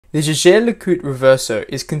The JLC Reverso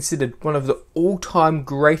is considered one of the all-time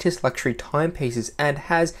greatest luxury timepieces and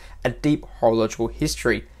has a deep horological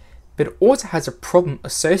history, but it also has a problem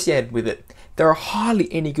associated with it. There are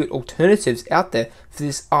hardly any good alternatives out there for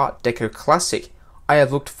this Art Deco classic. I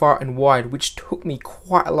have looked far and wide, which took me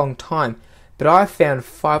quite a long time, but I have found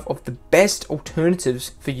 5 of the best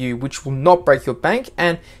alternatives for you which will not break your bank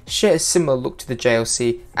and share a similar look to the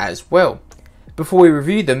JLC as well. Before we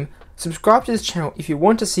review them, subscribe to this channel if you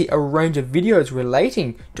want to see a range of videos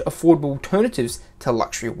relating to affordable alternatives to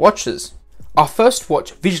luxury watches. Our first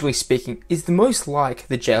watch, visually speaking, is the most like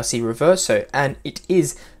the JLC Reverso, and it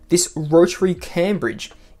is this Rotary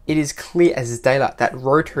Cambridge. It is clear as daylight that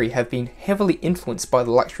Rotary have been heavily influenced by the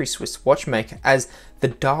luxury Swiss watchmaker, as the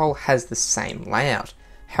dial has the same layout.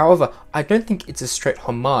 However, I don't think it's a straight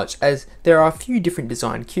homage, as there are a few different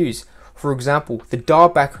design cues. For example, the dial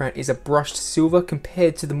background is a brushed silver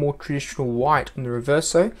compared to the more traditional white on the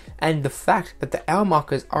Reverso, and the fact that the hour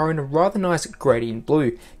markers are in a rather nice gradient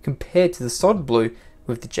blue compared to the solid blue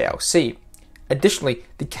with the JLC. Additionally,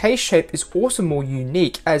 the case shape is also more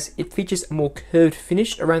unique, as it features a more curved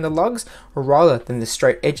finish around the lugs rather than the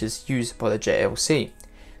straight edges used by the JLC.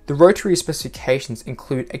 The Rotary specifications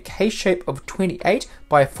include a case shape of 28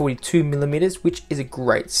 by 42mm, which is a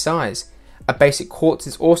great size. A basic quartz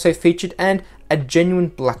is also featured, and a genuine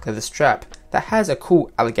black leather strap that has a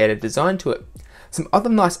cool alligator design to it. Some other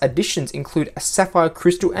nice additions include a sapphire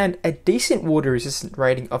crystal and a decent water resistant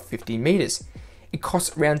rating of 50 meters. It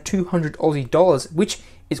costs around 200 Aussie dollars, which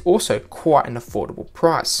is also quite an affordable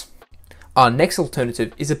price. Our next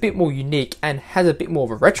alternative is a bit more unique and has a bit more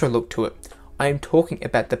of a retro look to it. I am talking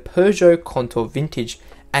about the Peugeot Contour Vintage,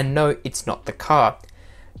 and no, it's not the car.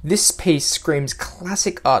 This piece screams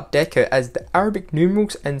classic Art Deco, as the Arabic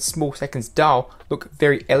numerals and small seconds dial look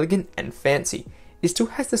very elegant and fancy. It still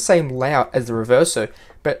has the same layout as the Reverso,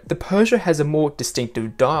 but the Peugeot has a more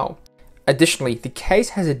distinctive dial. Additionally, the case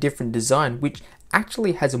has a different design which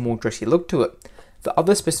actually has a more dressy look to it. The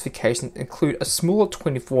other specifications include a smaller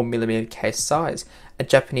 24mm case size, a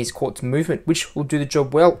Japanese quartz movement which will do the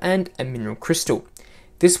job well, and a mineral crystal.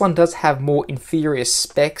 This one does have more inferior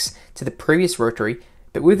specs to the previous Rotary,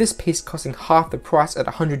 but with this piece costing half the price at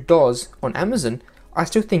 $100 on Amazon, I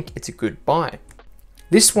still think it's a good buy.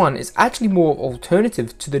 This one is actually more of an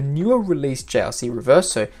alternative to the newer released JLC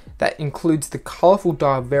Reverso that includes the colourful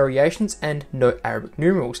dial variations and no Arabic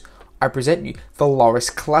numerals. I present you the Loris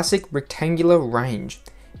Classic Rectangular Range.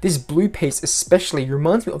 This blue piece especially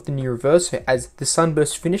reminds me of the new Reverso, as the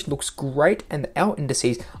sunburst finish looks great and the hour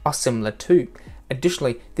indices are similar too.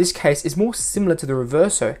 Additionally, this case is more similar to the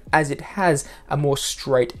Reverso, as it has a more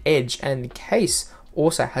straight edge and the case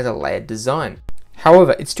also has a layered design.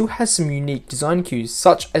 However, it still has some unique design cues,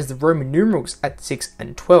 such as the Roman numerals at 6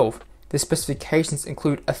 and 12. The specifications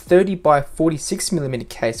include a 30 by 46mm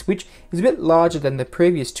case, which is a bit larger than the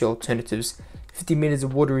previous two alternatives, 50 meters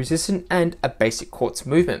of water resistant, and a basic quartz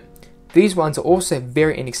movement. These ones are also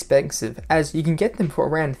very inexpensive, as you can get them for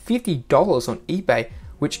around $50 on eBay,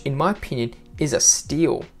 which in my opinion is a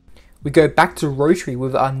steal. We go back to Rotary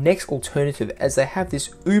with our next alternative, as they have this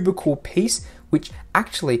uber cool piece, which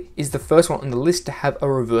actually is the first one on the list to have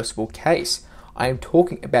a reversible case. I am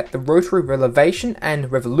talking about the Rotary Relevation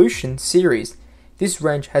and Revolution series. This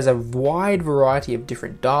range has a wide variety of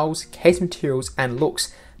different dials, case materials and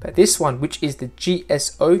looks, but this one, which is the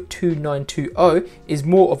GSO2920, is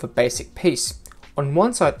more of a basic piece. On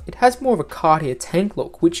one side, it has more of a Cartier tank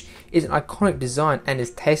look, which is an iconic design and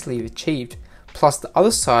is tastefully achieved. Plus, the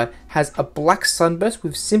other side has a black sunburst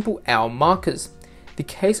with simple hour markers. The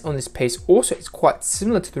case on this piece also is quite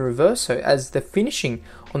similar to the Reverso, as the finishing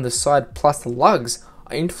on the side plus the lugs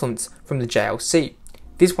are influenced from the JLC.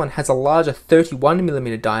 This one has a larger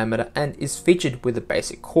 31mm diameter and is featured with a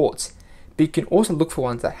basic quartz, but you can also look for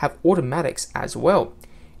ones that have automatics as well.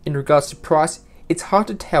 In regards to price, it's hard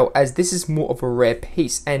to tell, as this is more of a rare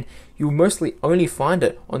piece and you'll mostly only find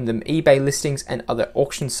it on the eBay listings and other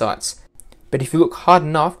auction sites. But if you look hard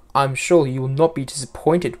enough, I'm sure you will not be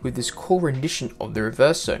disappointed with this cool rendition of the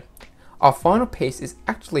Reverso. Our final piece is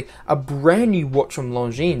actually a brand new watch from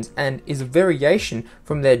Longines and is a variation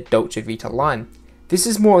from their Dolce Vita line. This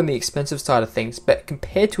is more on the expensive side of things, but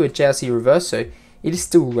compared to a JLC Reverso, it is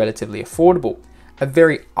still relatively affordable. A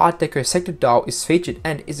very Art Deco sector dial is featured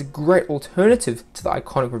and is a great alternative to the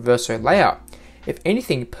iconic Reverso layout. If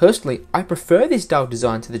anything, personally, I prefer this dial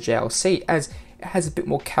design to the JLC, as it has a bit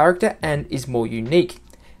more character and is more unique.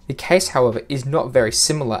 The case, however, is not very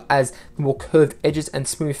similar, as the more curved edges and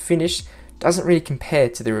smooth finish doesn't really compare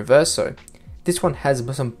to the Reverso. This one has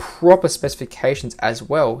some proper specifications as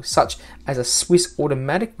well, such as a Swiss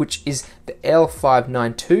automatic, which is the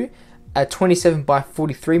L592, a 27 by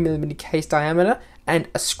 43mm case diameter, and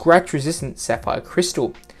a scratch-resistant sapphire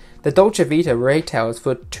crystal. The Dolce Vita retails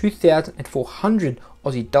for 2,400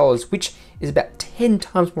 Aussie dollars, which is about 10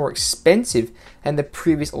 times more expensive than the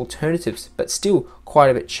previous alternatives, but still quite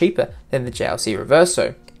a bit cheaper than the JLC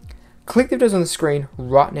Reverso. Click the videos on the screen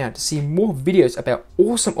right now to see more videos about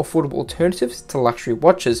awesome affordable alternatives to luxury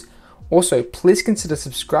watches. Also, please consider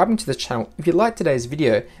subscribing to the channel if you liked today's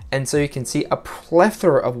video and so you can see a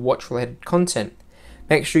plethora of watch related content.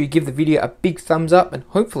 Make sure you give the video a big thumbs up and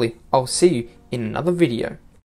hopefully I'll see you in another video.